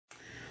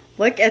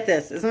Look at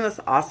this. Isn't this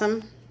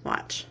awesome?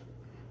 Watch.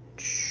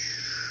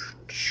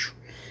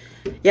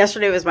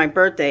 Yesterday was my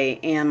birthday,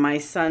 and my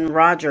son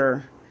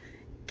Roger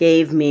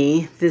gave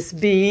me this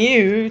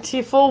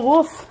beautiful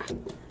wolf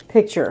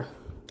picture.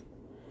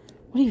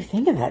 What do you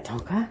think of that,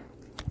 Tonka?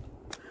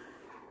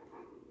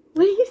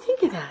 What do you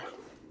think of that?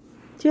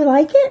 Do you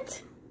like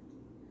it?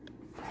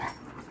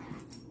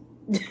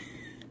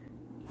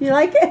 You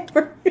like it?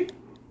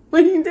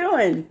 What are you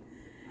doing?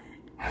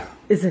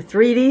 Is the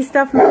 3D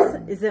stuff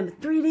messing? Is the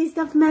 3D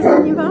stuff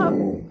messing you up?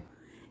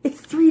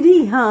 It's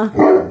 3D, huh?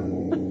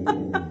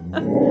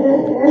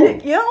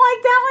 You don't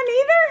like that one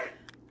either?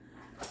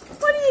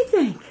 What do you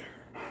think?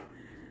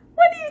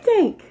 What do you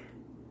think?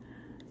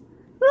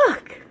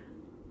 Look.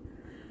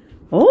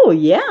 Oh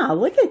yeah,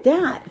 look at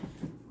that.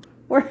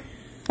 Where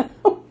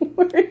are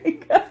you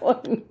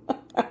going?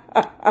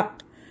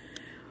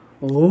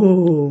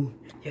 Oh,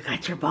 you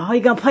got your ball?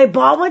 You gonna play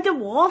ball with the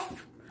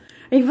wolf?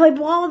 Are you play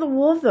ball with the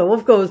wolf? The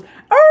wolf goes,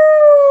 oh!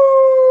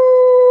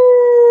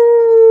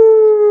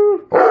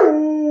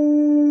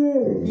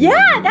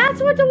 Yeah,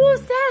 that's what the wolf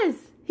says.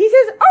 He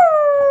says,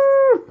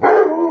 oh!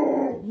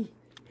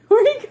 Where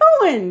are you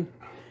going?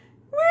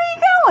 Where are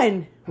you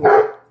going?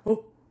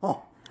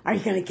 Oh, are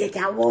you gonna get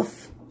that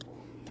wolf?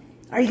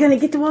 Are you gonna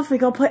get the wolf? Are you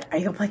gonna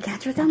play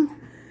catch with him?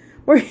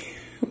 Where you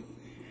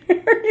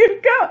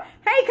go?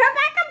 Hey, come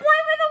back and play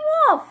with the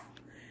wolf.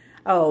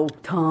 Oh,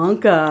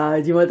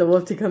 Tonka, do you want the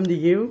wolf to come to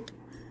you?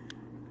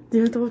 Do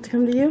you want the wolf to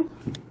come to you?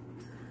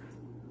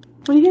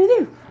 What are you gonna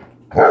do?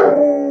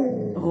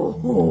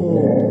 Oh.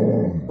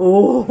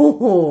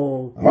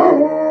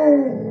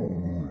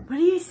 What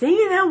do you think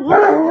of that wolf?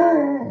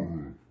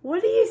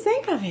 What do you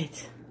think of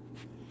it?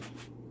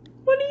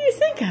 What do you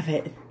think of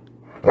it?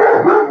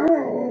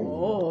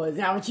 Oh, is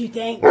that what you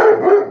think?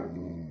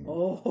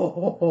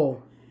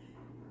 Oh,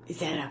 is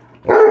that a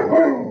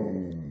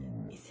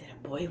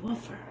boy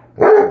wolf or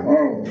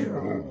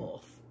girl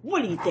wolf?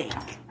 What do you think?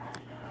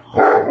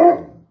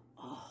 Oh,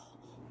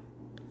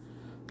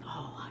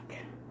 look.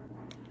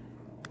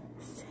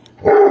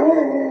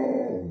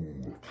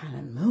 It kind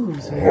of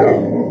moves with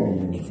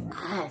it. Its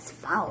eyes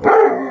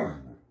follow.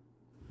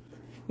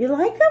 You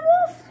like that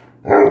wolf?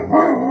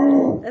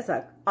 That's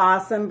an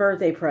awesome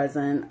birthday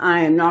present.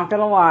 I am not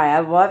gonna lie, I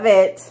love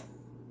it.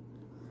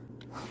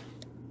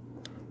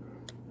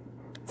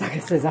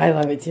 Tonka says I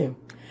love it too.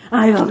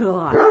 I love it a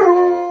lot.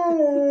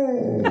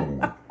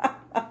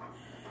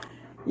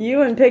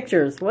 You and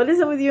pictures. What is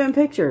it with you and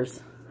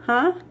pictures?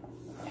 Huh?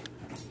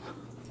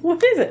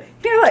 What is it?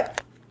 Here,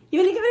 look.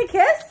 You gonna give it a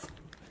kiss?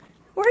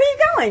 Where are you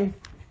going?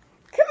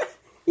 Come on.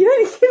 You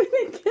gonna give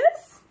it a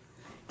kiss?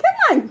 Come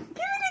on.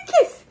 Give it a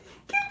kiss.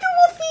 Give the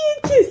wolfie a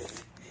kiss.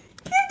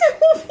 Give the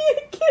wolfie a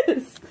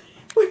kiss.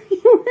 Where are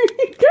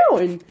you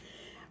going?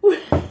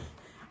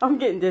 I'm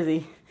getting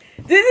dizzy.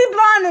 Dizzy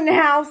Blonde in the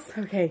house.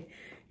 Okay.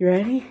 You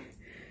ready?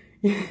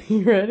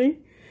 You ready?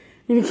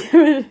 You give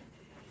it.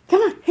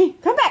 Come on. Hey,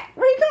 come back.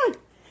 Where are you going?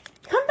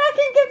 Come back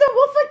and give the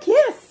wolf a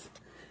kiss.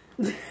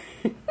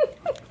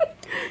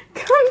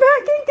 Come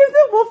back and give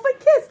the wolf a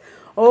kiss.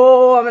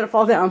 Oh, I'm going to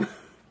fall down.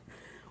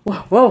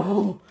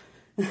 Whoa.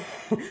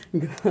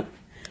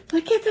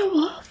 Look at the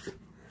wolf.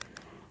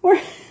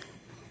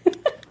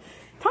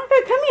 Tonka,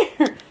 come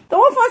here. The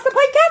wolf wants to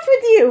play catch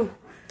with you.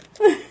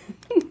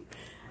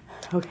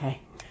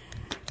 Okay,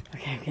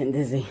 I'm getting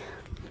dizzy.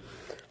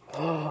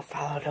 Oh,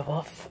 follow the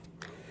wolf.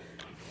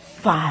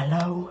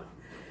 Follow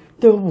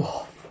the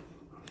wolf.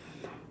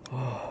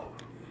 Oh.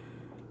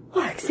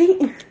 Look,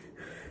 see?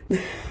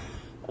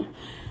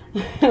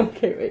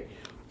 Okay, wait.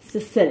 Let's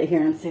just set it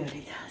here and see what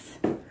he does.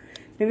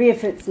 Maybe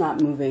if it's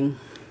not moving.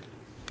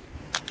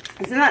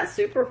 Isn't that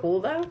super cool,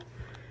 though?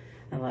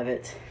 I love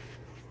it.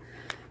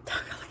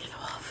 Tonka, look at the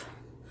wolf.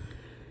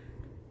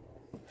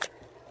 Look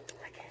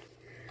at.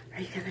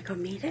 Are you going to go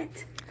meet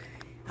it?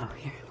 Oh,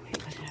 here. Let me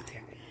put it up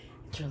here.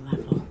 At your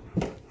level.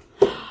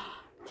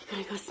 You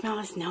gonna go smell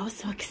its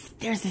nose? Look,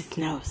 there's its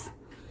nose.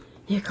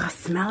 You go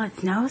smell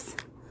its nose?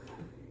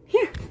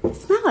 Here,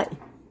 smell it.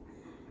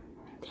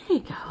 There you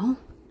go.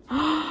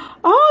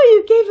 Oh,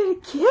 you gave it a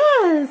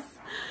kiss.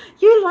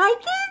 You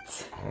like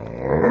it?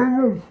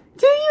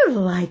 Do you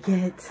like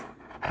it?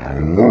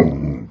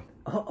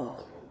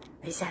 Uh-oh.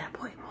 Is that a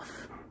boy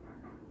wolf?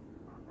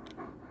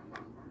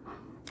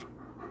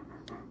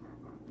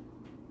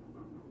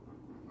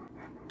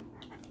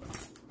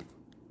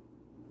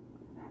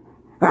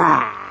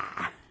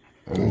 Ah!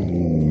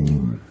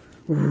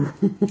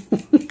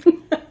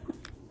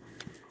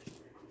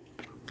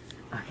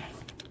 Okay.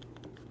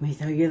 Let me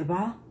throw you the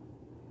ball.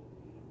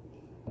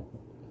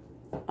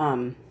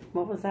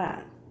 What was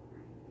that?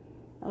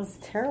 That was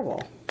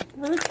terrible. That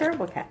was a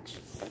terrible catch.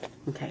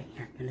 Okay,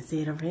 here, gonna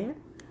see it over here.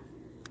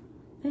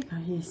 There you go.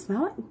 You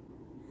smell it?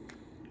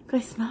 Go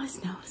smell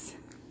his nose.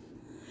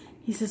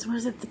 He says,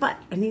 "Where's its butt?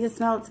 I need to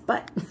smell its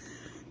butt."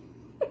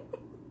 Where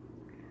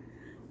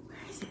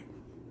is it?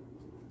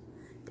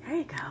 There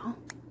you go.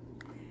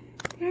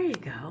 There you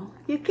go.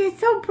 You get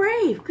so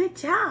brave. Good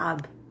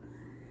job.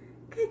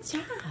 Good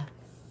job.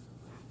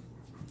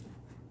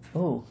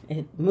 Oh,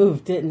 it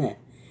moved, didn't it?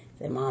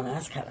 Say, Mom,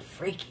 that's kind of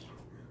freaky.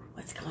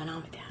 What's going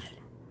on with Dad?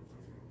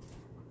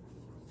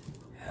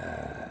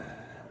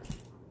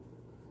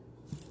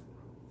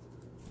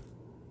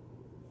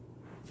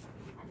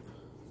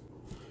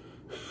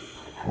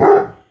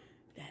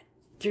 That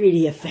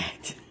 3D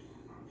effect.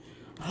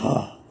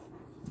 Oh.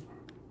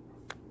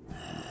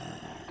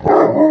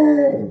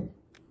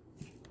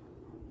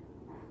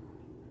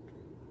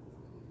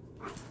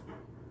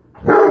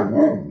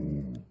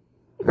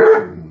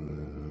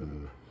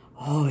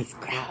 Oh, he's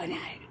growling at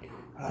it.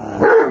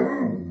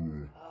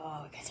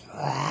 Oh, it gets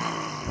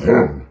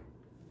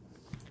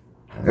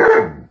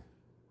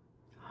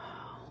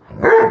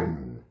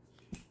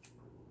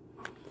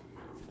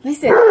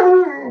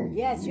Listen,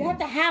 yes, you have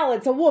to howl.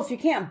 It's a wolf. You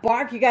can't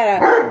bark. You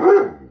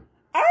gotta.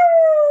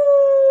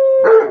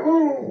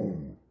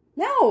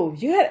 No,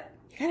 you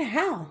gotta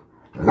howl.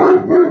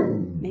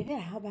 Maybe I'll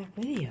howl back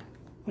with you.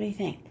 What do you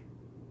think?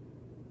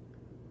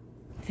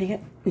 Think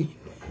it? You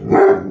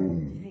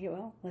think it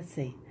will? Let's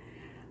see.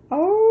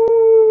 Oh,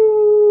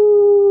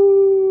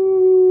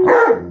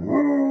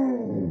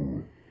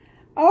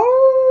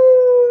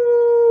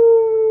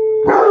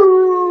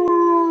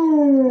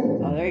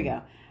 there you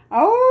go.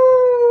 Oh,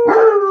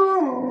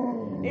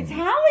 it's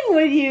howling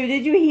with you.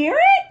 Did you hear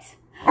it?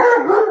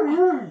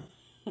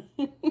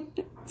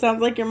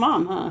 Sounds like your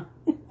mom, huh?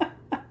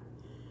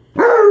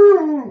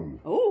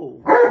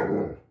 Oh.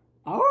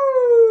 Oh.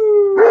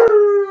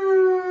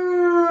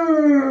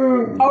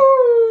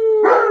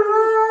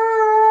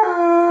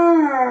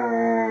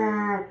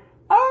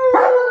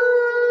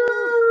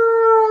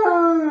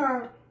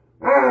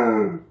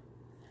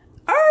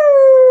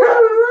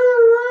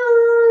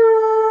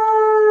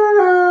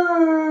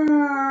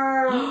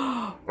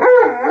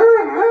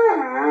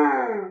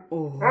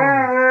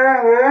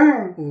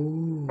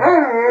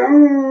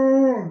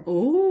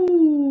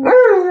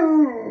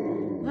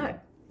 Look,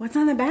 what's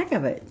on the back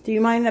of it? Do you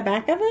mind the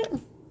back of it?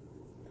 Look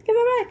at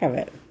the back of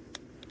it.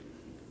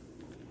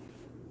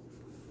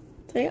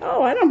 Say,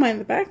 oh, I don't mind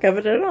the back of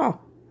it at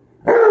all.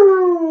 Oh,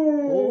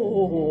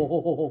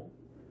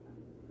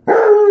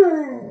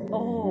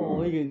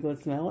 oh, you can go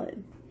smell it.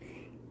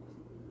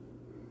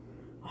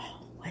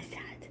 Oh, what's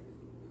that?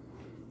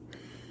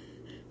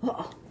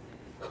 Uh-oh.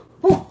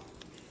 Oh,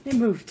 it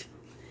moved.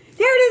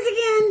 There it is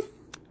again.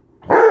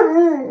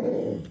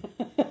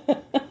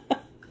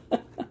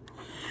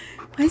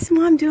 What's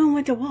Mom doing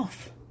with the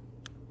wolf?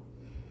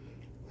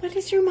 What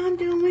is your mom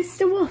doing with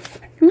the wolf?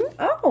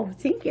 Oh,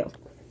 thank you.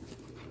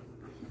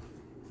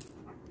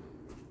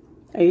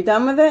 Are you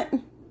done with it?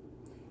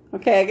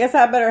 Okay, I guess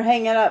I better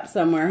hang it up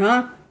somewhere,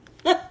 huh?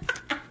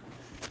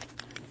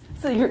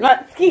 So you're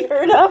not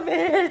scared of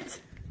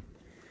it.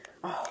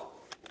 Oh.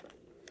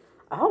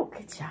 Oh,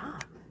 good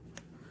job.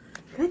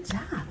 Good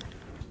job.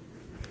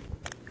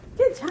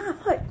 Good job.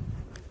 Look.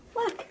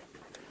 Look.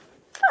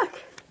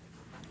 Look.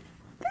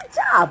 Good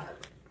job.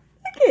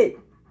 Look it.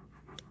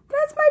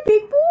 That's my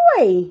big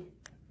boy.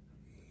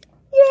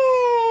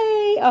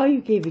 Yay. Oh,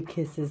 you gave it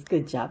kisses.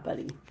 Good job,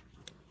 buddy.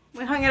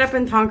 We hung it up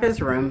in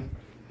Tonka's room.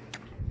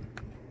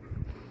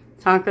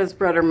 Tonka's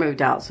brother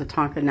moved out, so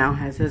Tonka now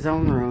has his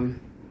own room.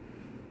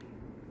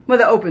 With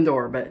an open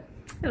door, but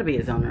it'll be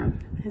his own room.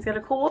 He's got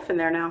a cool wolf in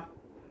there now.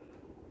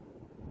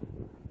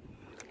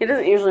 He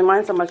doesn't usually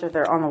mind so much if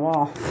they're on the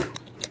wall.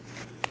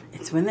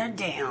 It's when they're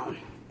down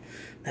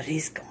that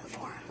he's going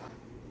for him.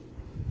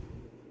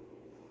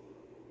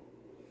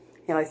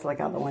 He likes to look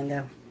out the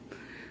window.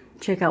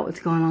 Check out what's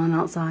going on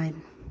outside.